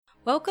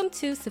Welcome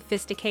to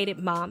Sophisticated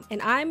Mom,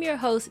 and I'm your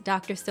host,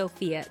 Dr.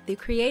 Sophia, the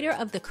creator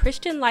of the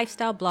Christian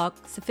lifestyle blog,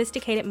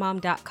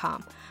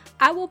 sophisticatedmom.com.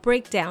 I will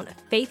break down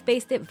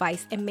faith-based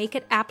advice and make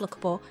it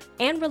applicable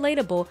and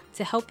relatable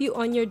to help you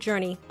on your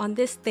journey on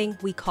this thing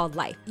we call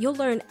life. You'll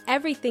learn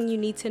everything you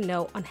need to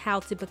know on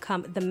how to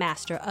become the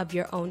master of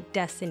your own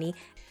destiny.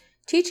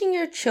 Teaching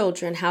your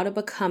children how to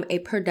become a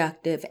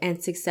productive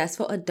and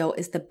successful adult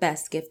is the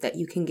best gift that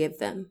you can give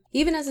them.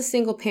 Even as a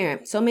single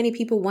parent, so many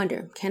people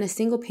wonder, can a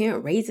single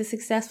parent raise a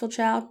successful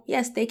child?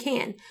 Yes, they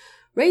can.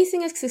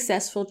 Raising a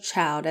successful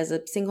child as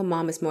a single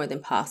mom is more than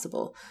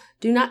possible.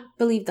 Do not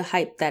believe the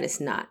hype that it's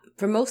not.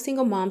 For most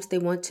single moms, they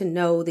want to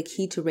know the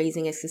key to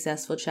raising a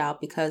successful child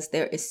because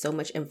there is so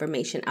much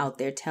information out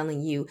there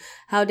telling you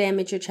how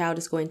damaged your child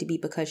is going to be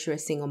because you're a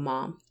single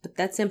mom. But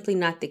that's simply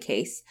not the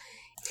case.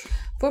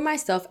 For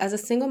myself, as a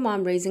single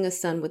mom raising a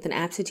son with an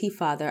absentee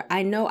father,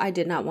 I know I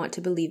did not want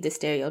to believe the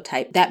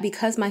stereotype that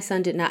because my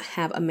son did not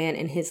have a man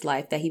in his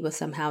life that he was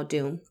somehow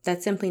doomed.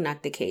 That's simply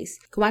not the case.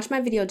 You can watch my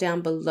video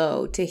down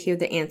below to hear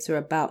the answer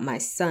about my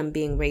son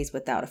being raised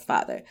without a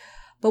father.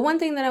 But one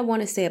thing that I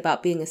want to say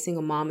about being a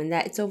single mom and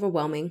that it's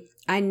overwhelming.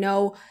 I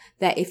know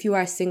that if you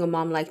are a single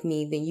mom like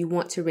me, then you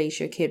want to raise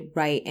your kid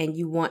right and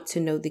you want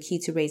to know the key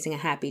to raising a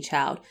happy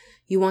child.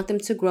 You want them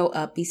to grow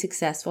up, be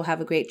successful,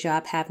 have a great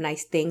job, have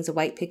nice things, a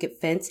white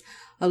picket fence,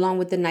 along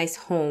with the nice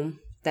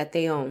home that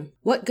they own.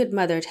 What good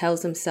mother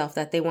tells themselves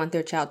that they want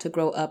their child to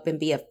grow up and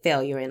be a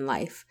failure in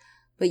life?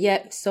 But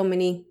yet, so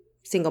many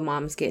single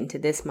moms get into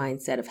this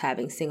mindset of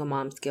having single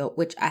mom's guilt,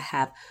 which I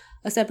have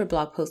a separate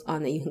blog post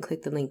on that you can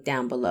click the link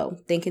down below,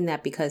 thinking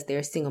that because they're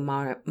a single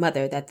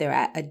mother that they're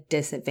at a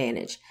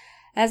disadvantage.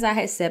 As I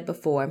had said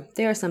before,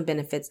 there are some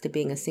benefits to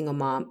being a single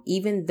mom.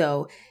 Even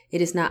though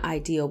it is not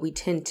ideal, we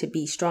tend to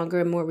be stronger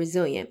and more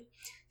resilient.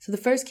 So the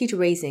first key to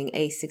raising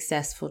a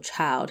successful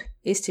child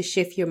is to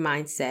shift your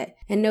mindset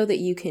and know that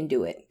you can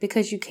do it,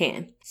 because you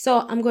can. So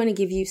I'm going to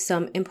give you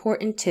some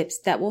important tips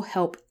that will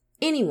help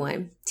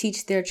anyone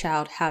teach their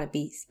child how to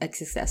be a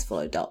successful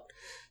adult.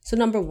 So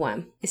number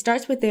one, it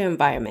starts with their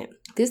environment.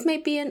 This may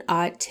be an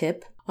odd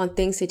tip on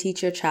things to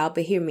teach your child,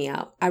 but hear me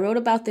out. I wrote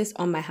about this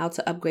on my How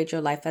to Upgrade Your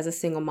Life as a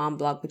Single Mom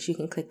blog, which you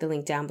can click the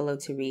link down below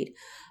to read.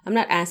 I'm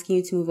not asking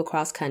you to move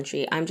across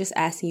country. I'm just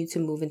asking you to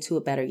move into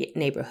a better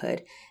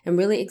neighborhood and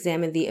really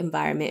examine the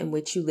environment in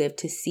which you live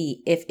to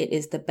see if it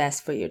is the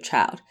best for your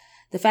child.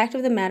 The fact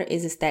of the matter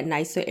is that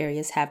nicer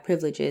areas have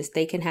privileges.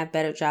 They can have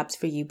better jobs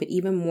for you, but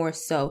even more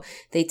so,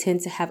 they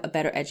tend to have a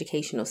better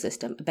educational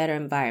system, a better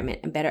environment,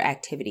 and better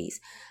activities.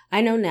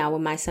 I know now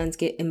when my sons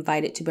get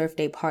invited to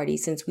birthday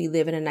parties, since we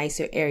live in a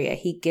nicer area,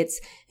 he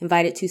gets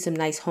invited to some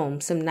nice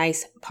homes, some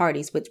nice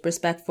parties with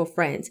respectful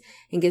friends,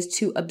 and gets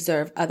to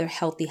observe other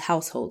healthy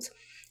households.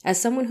 As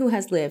someone who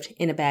has lived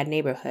in a bad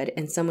neighborhood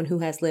and someone who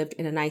has lived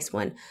in a nice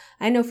one,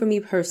 I know for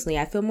me personally,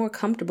 I feel more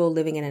comfortable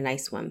living in a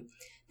nice one.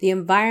 The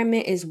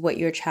environment is what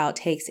your child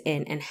takes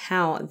in and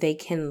how they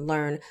can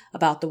learn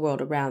about the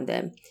world around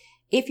them.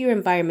 If your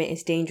environment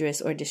is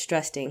dangerous or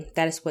distressing,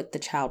 that is what the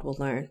child will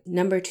learn.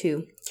 Number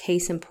two,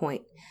 case in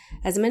point.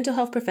 As a mental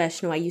health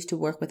professional, I used to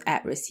work with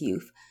at-risk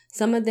youth.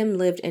 Some of them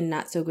lived in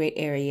not so great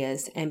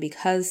areas, and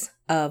because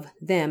of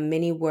them,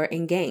 many were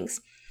in gangs.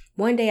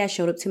 One day I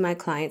showed up to my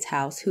client's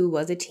house, who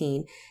was a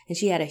teen, and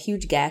she had a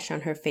huge gash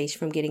on her face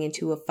from getting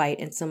into a fight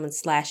and someone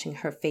slashing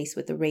her face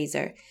with a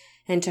razor.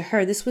 And to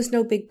her, this was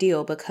no big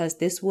deal because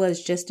this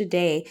was just a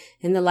day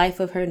in the life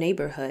of her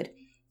neighborhood.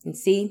 And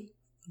see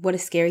what a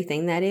scary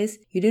thing that is?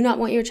 You do not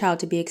want your child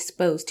to be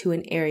exposed to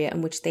an area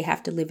in which they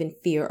have to live in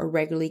fear or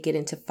regularly get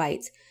into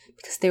fights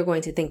because they're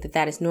going to think that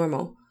that is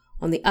normal.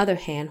 On the other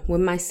hand,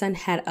 when my son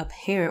had a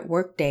parent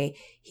work day,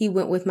 he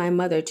went with my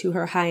mother to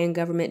her high-end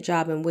government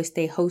job in which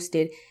they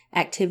hosted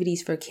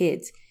activities for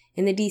kids.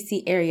 In the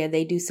DC area,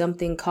 they do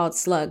something called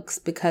slugs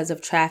because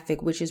of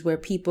traffic, which is where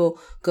people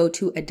go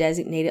to a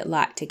designated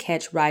lot to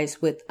catch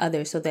rides with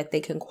others so that they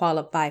can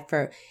qualify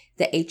for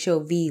the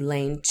HOV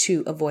lane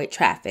to avoid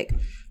traffic.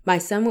 My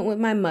son went with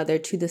my mother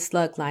to the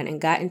slug line and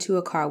got into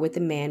a car with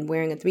a man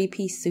wearing a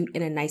three-piece suit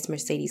in a nice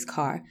Mercedes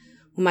car.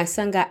 When my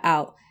son got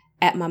out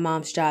at my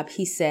mom's job,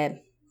 he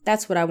said,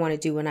 "That's what I want to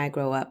do when I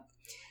grow up."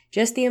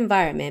 Just the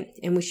environment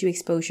in which you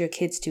expose your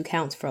kids to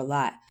counts for a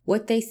lot.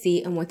 What they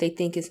see and what they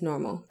think is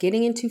normal.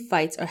 Getting into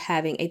fights or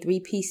having a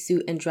three-piece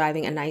suit and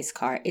driving a nice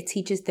car, it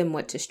teaches them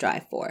what to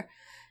strive for.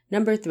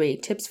 Number three,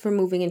 tips for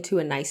moving into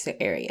a nicer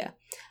area.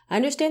 I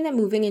understand that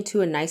moving into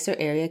a nicer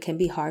area can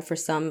be hard for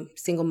some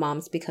single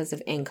moms because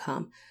of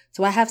income.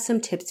 So I have some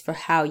tips for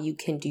how you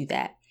can do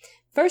that.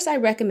 First, I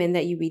recommend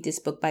that you read this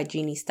book by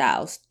Jeannie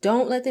Stiles.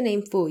 Don't let the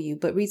name fool you,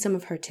 but read some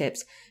of her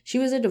tips. She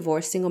was a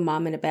divorced single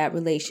mom in a bad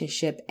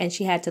relationship, and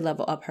she had to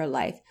level up her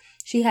life.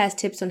 She has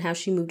tips on how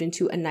she moved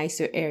into a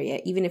nicer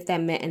area, even if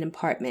that meant an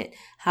apartment,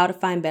 how to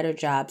find better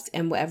jobs,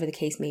 and whatever the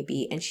case may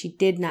be. And she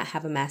did not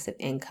have a massive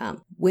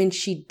income when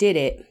she did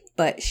it,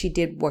 but she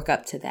did work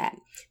up to that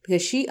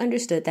because she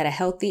understood that a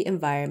healthy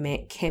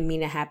environment can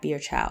mean a happier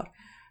child.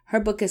 Her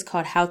book is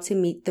called How to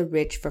Meet the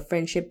Rich for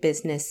Friendship,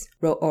 Business,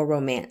 or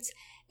Romance.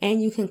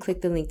 And you can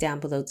click the link down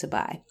below to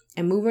buy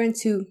and move her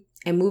into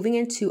and moving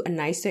into a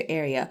nicer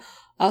area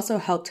also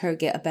helped her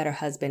get a better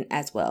husband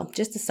as well.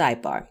 Just a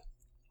sidebar.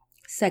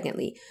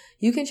 Secondly,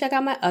 you can check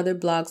out my other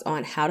blogs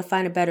on how to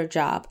find a better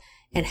job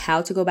and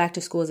how to go back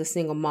to school as a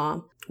single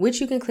mom,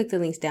 which you can click the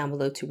links down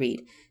below to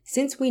read,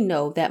 since we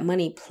know that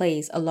money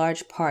plays a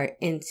large part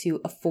into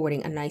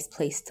affording a nice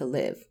place to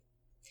live.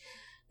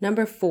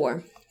 Number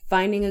 4,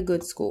 finding a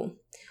good school.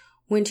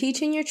 When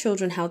teaching your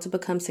children how to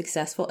become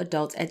successful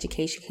adults,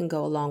 education can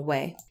go a long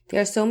way.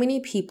 There are so many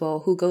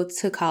people who go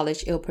to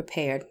college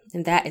ill-prepared,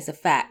 and that is a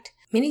fact.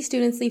 Many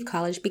students leave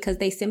college because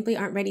they simply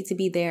aren't ready to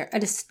be there. A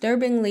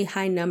disturbingly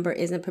high number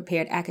isn't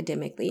prepared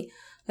academically.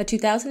 A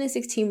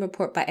 2016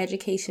 report by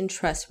Education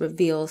Trust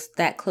reveals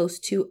that close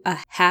to a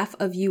half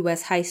of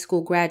U.S. high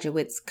school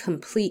graduates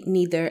complete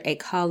neither a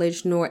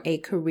college nor a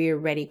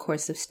career-ready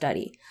course of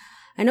study.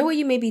 I know what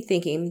you may be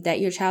thinking, that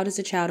your child is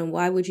a child and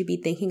why would you be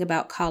thinking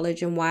about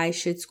college and why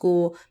should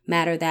school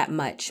matter that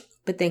much?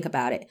 But think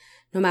about it.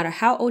 No matter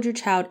how old your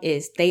child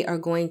is, they are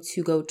going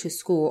to go to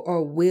school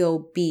or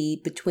will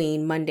be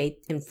between Monday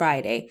and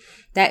Friday.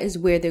 That is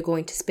where they're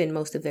going to spend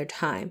most of their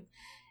time.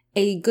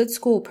 A good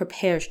school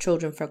prepares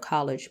children for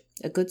college.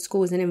 A good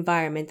school is an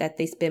environment that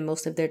they spend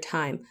most of their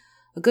time.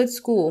 A good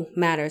school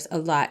matters a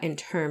lot in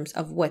terms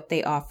of what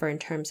they offer in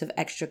terms of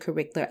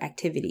extracurricular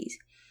activities.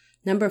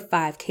 Number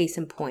 5, case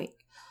in point.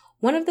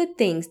 One of the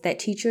things that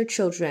teach your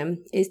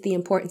children is the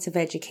importance of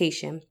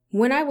education.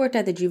 When I worked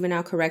at the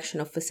juvenile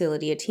correctional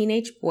facility, a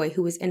teenage boy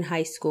who was in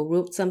high school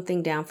wrote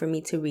something down for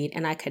me to read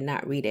and I could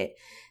not read it.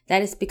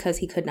 That is because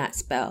he could not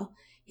spell.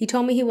 He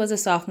told me he was a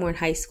sophomore in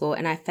high school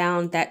and I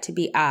found that to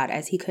be odd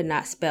as he could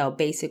not spell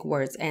basic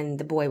words and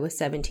the boy was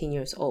 17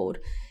 years old.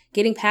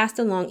 Getting passed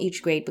along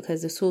each grade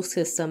because the school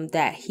system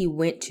that he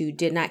went to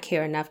did not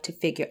care enough to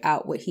figure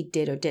out what he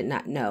did or did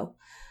not know.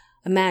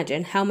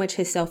 Imagine how much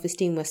his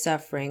self-esteem was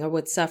suffering or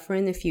would suffer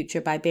in the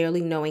future by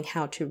barely knowing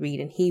how to read,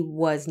 and he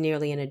was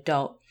nearly an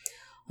adult.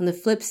 On the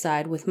flip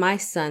side, with my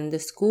son, the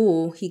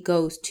school he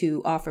goes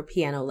to offer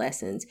piano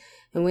lessons.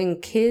 And when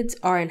kids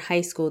are in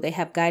high school, they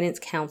have guidance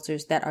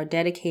counselors that are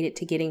dedicated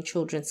to getting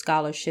children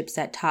scholarships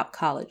at top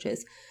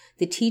colleges.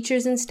 The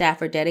teachers and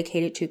staff are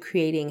dedicated to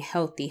creating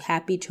healthy,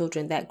 happy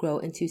children that grow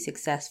into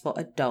successful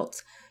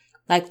adults.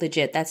 Like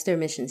legit, that's their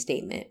mission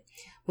statement.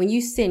 When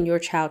you send your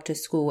child to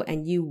school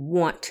and you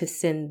want to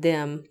send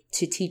them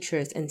to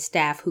teachers and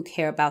staff who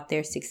care about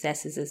their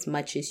successes as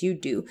much as you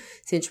do,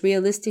 since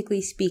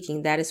realistically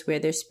speaking, that is where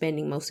they're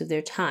spending most of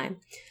their time.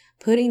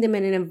 Putting them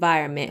in an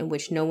environment in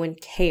which no one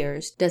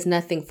cares does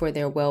nothing for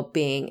their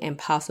well-being and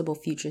possible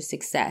future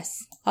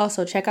success.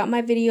 Also, check out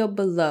my video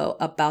below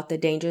about the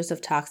dangers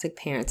of toxic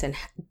parents and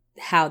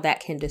how that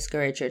can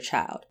discourage your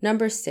child.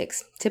 Number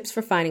 6, tips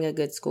for finding a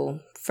good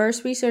school.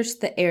 First, research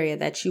the area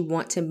that you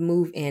want to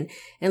move in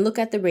and look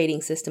at the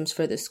rating systems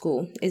for the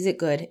school. Is it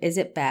good? Is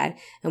it bad?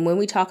 And when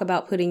we talk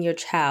about putting your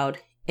child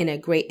in a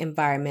great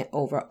environment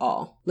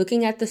overall,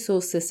 looking at the school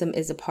system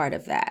is a part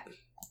of that.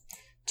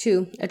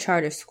 2, a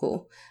charter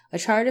school. A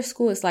charter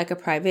school is like a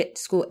private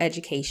school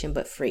education,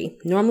 but free.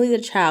 Normally,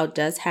 the child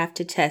does have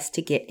to test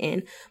to get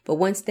in, but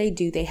once they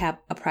do, they have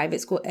a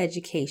private school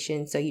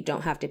education, so you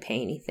don't have to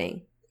pay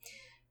anything.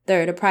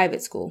 3rd, a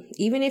private school.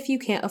 Even if you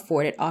can't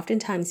afford it,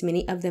 oftentimes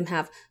many of them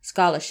have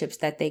scholarships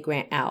that they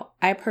grant out.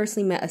 I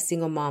personally met a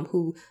single mom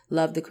who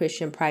loved the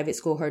Christian private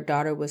school her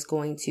daughter was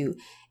going to,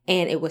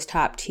 and it was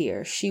top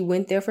tier. She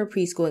went there for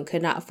preschool and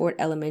could not afford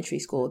elementary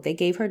school. They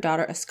gave her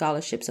daughter a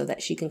scholarship so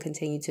that she can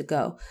continue to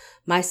go.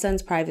 My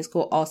son's private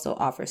school also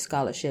offers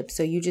scholarships,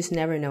 so you just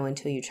never know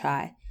until you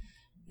try.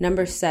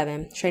 Number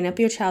 7, train up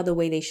your child the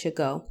way they should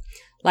go.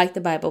 Like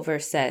the Bible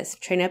verse says,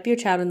 train up your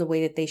child in the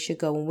way that they should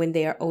go, and when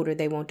they are older,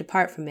 they won't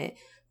depart from it.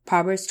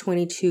 Proverbs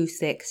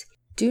 22:6.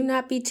 Do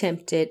not be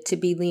tempted to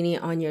be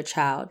lenient on your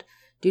child.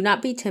 Do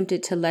not be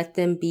tempted to let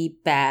them be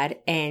bad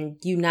and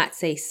you not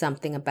say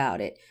something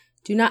about it.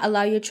 Do not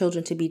allow your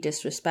children to be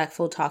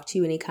disrespectful, talk to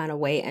you any kind of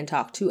way, and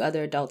talk to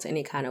other adults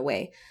any kind of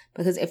way.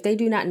 Because if they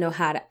do not know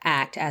how to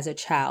act as a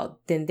child,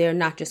 then they're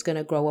not just going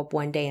to grow up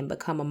one day and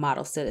become a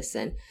model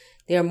citizen.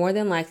 They are more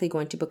than likely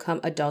going to become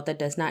an adult that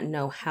does not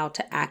know how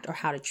to act or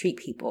how to treat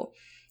people.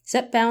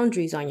 Set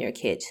boundaries on your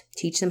kids.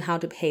 Teach them how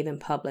to behave in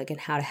public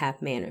and how to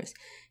have manners.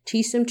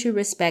 Teach them to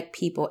respect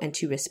people and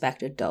to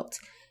respect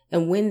adults.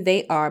 And when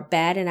they are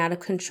bad and out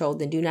of control,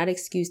 then do not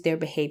excuse their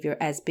behavior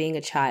as being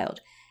a child.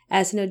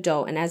 As an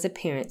adult and as a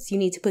parent, you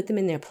need to put them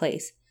in their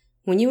place.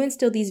 When you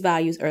instill these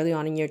values early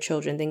on in your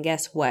children, then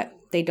guess what?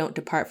 They don't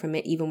depart from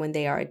it even when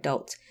they are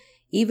adults.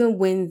 Even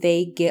when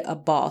they get a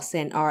boss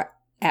and are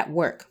at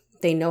work,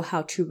 they know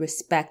how to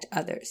respect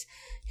others.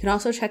 You can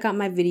also check out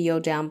my video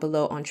down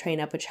below on Train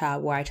Up a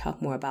Child where I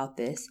talk more about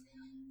this.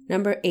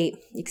 Number 8,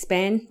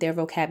 expand their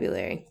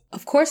vocabulary.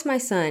 Of course, my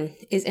son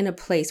is in a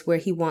place where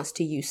he wants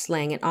to use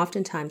slang, and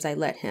oftentimes I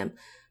let him.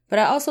 But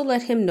I also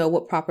let him know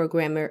what proper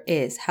grammar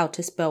is, how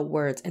to spell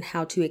words, and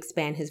how to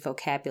expand his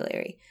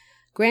vocabulary.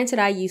 Granted,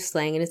 I use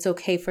slang and it's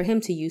okay for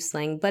him to use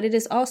slang, but it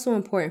is also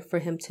important for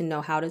him to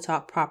know how to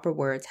talk proper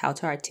words, how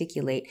to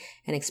articulate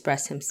and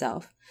express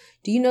himself.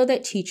 Do you know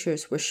that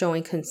teachers were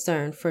showing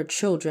concern for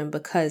children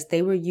because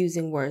they were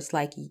using words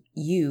like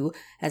you,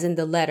 as in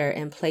the letter,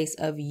 in place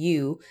of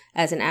you,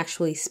 as in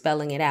actually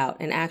spelling it out,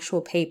 in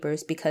actual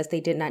papers because they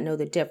did not know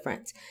the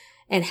difference?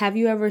 And have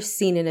you ever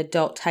seen an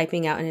adult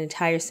typing out an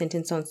entire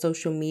sentence on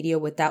social media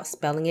without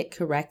spelling it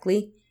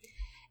correctly?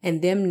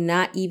 And them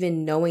not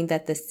even knowing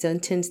that the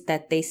sentence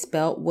that they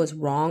spelled was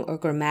wrong or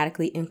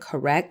grammatically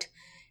incorrect?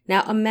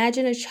 Now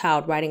imagine a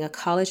child writing a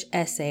college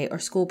essay or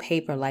school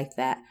paper like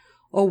that,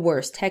 or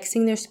worse,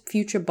 texting their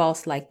future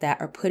boss like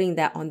that or putting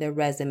that on their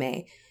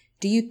resume.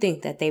 Do you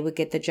think that they would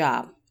get the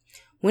job?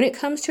 When it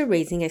comes to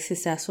raising a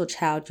successful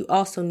child, you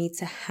also need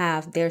to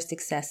have their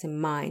success in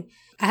mind.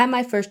 I had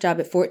my first job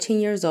at 14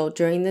 years old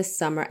during the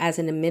summer as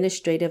an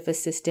administrative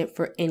assistant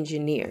for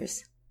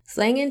engineers.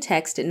 Slang and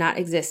text did not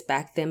exist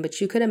back then, but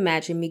you could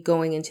imagine me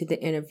going into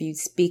the interview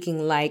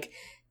speaking like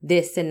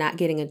this and not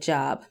getting a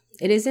job.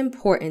 It is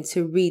important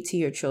to read to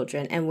your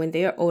children, and when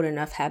they are old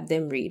enough, have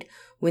them read.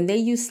 When they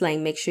use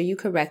slang, make sure you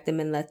correct them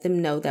and let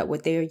them know that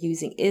what they are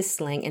using is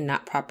slang and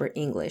not proper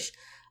English.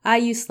 I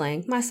use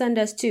slang. My son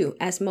does too,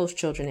 as most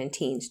children and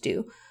teens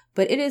do.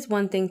 But it is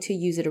one thing to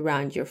use it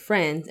around your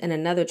friends and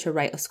another to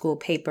write a school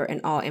paper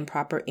in all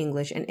improper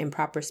English and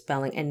improper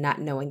spelling and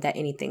not knowing that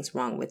anything's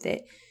wrong with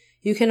it.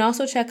 You can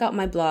also check out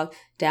my blog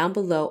down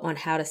below on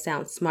how to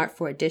sound smart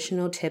for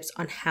additional tips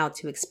on how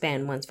to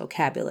expand one's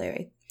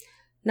vocabulary.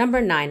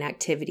 Number 9,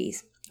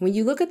 activities. When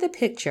you look at the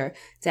picture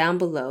down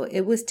below,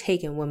 it was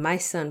taken when my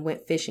son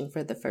went fishing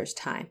for the first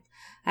time.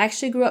 I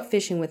actually grew up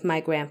fishing with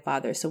my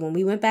grandfather, so when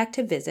we went back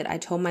to visit, I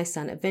told my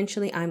son,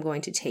 eventually I'm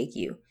going to take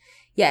you.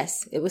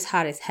 Yes, it was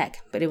hot as heck,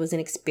 but it was an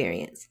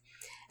experience.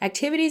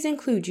 Activities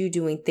include you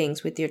doing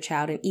things with your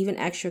child and even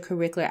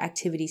extracurricular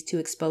activities to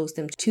expose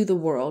them to the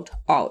world,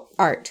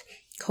 art,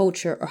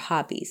 culture, or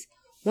hobbies.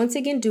 Once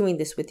again, doing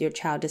this with your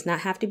child does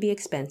not have to be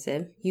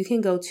expensive. You can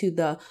go to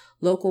the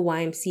local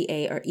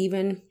YMCA or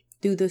even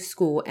through the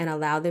school and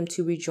allow them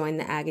to rejoin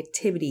the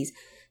activities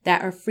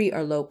that are free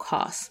or low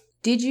cost.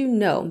 Did you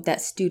know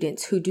that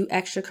students who do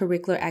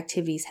extracurricular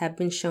activities have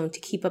been shown to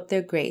keep up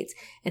their grades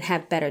and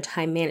have better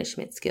time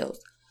management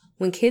skills?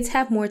 When kids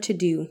have more to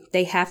do,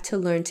 they have to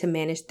learn to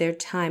manage their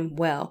time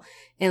well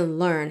and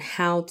learn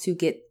how to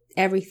get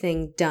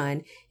everything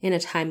done in a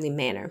timely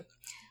manner.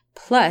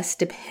 Plus,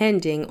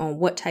 depending on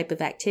what type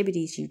of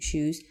activities you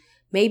choose,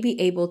 may be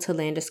able to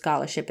land a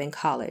scholarship in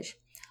college,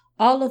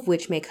 all of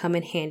which may come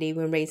in handy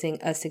when raising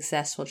a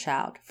successful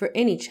child. For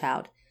any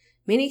child,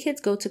 many kids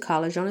go to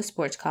college on a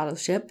sports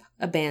scholarship,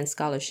 a band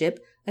scholarship,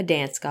 a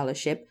dance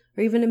scholarship,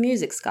 or even a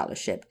music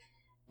scholarship.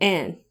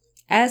 And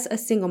as a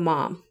single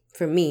mom,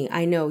 for me,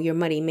 I know your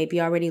money may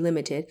be already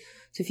limited,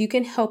 so if you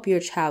can help your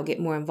child get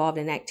more involved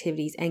in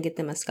activities and get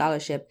them a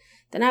scholarship,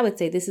 then I would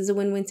say this is a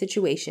win-win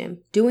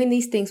situation. Doing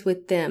these things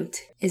with them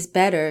is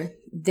better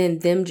than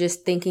them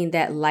just thinking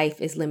that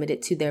life is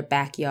limited to their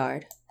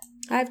backyard.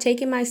 I've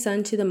taken my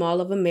son to the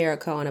Mall of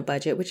America on a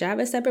budget, which I have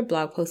a separate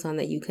blog post on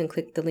that you can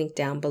click the link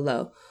down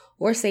below,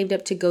 or saved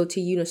up to go to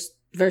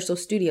Universal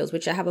Studios,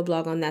 which I have a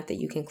blog on that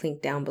you can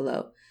click down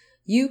below.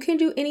 You can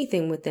do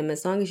anything with them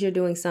as long as you're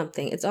doing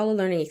something. It's all a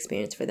learning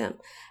experience for them.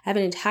 I have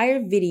an entire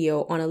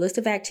video on a list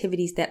of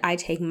activities that I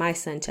take my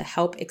son to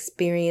help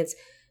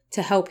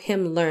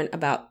him learn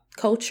about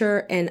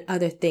culture and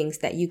other things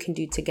that you can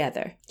do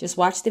together. Just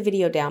watch the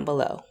video down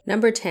below.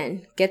 Number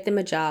 10, get them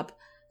a job.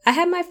 I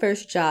had my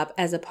first job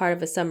as a part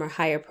of a summer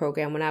hire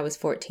program when I was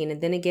 14 and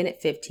then again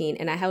at 15,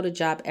 and I held a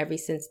job ever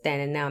since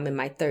then, and now I'm in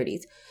my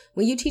 30s.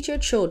 When you teach your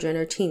children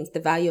or teens the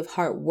value of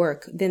hard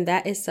work, then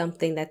that is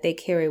something that they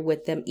carry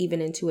with them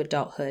even into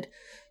adulthood.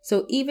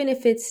 So even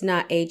if it's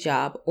not a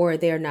job or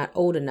they're not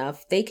old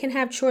enough, they can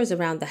have chores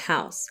around the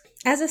house.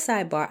 As a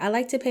sidebar, I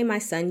like to pay my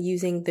son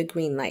using the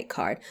Greenlight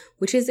card,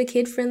 which is a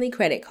kid-friendly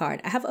credit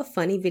card. I have a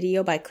funny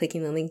video by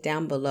clicking the link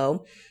down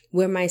below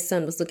where my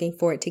son was looking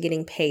forward to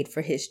getting paid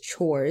for his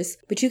chores.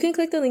 But you can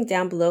click the link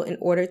down below in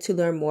order to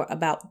learn more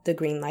about the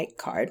Greenlight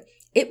card.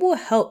 It will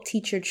help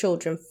teach your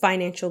children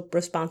financial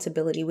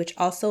responsibility, which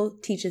also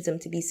teaches them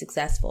to be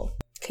successful.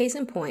 Case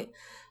in point,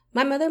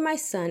 my mother, my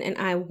son, and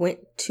I went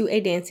to a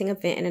dancing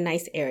event in a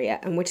nice area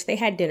in which they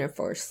had dinner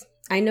first.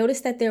 I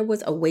noticed that there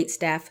was a wait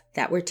staff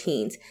that were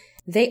teens.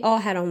 They all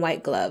had on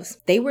white gloves.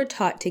 They were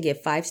taught to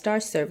give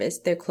 5-star service.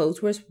 Their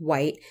clothes were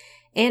white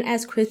and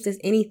as crisp as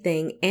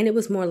anything, and it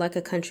was more like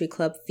a country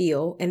club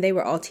feel, and they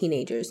were all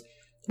teenagers.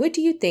 What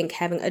do you think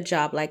having a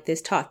job like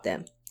this taught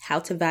them? How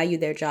to value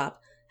their job,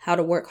 how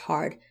to work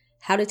hard,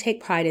 how to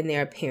take pride in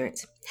their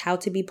appearance, how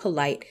to be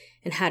polite,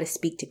 and how to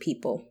speak to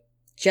people.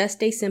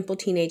 Just a simple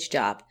teenage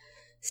job.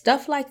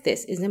 Stuff like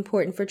this is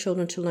important for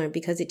children to learn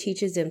because it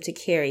teaches them to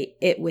carry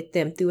it with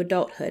them through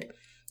adulthood.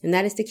 And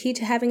that is the key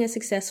to having a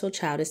successful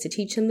child, is to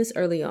teach them this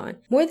early on.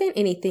 More than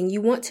anything, you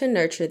want to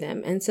nurture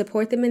them and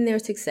support them in their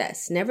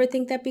success. Never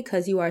think that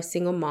because you are a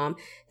single mom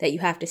that you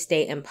have to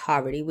stay in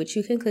poverty, which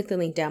you can click the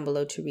link down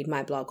below to read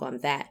my blog on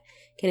that.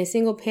 Can a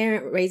single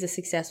parent raise a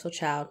successful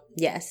child?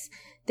 Yes.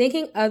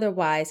 Thinking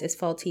otherwise is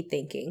faulty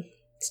thinking.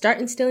 Start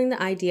instilling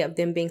the idea of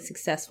them being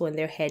successful in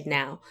their head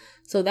now,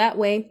 so that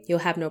way you'll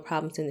have no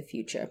problems in the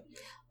future.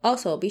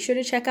 Also, be sure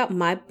to check out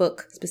my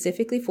book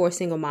specifically for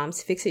single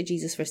moms, Fix It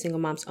Jesus for Single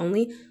Moms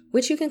Only,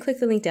 which you can click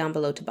the link down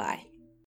below to buy.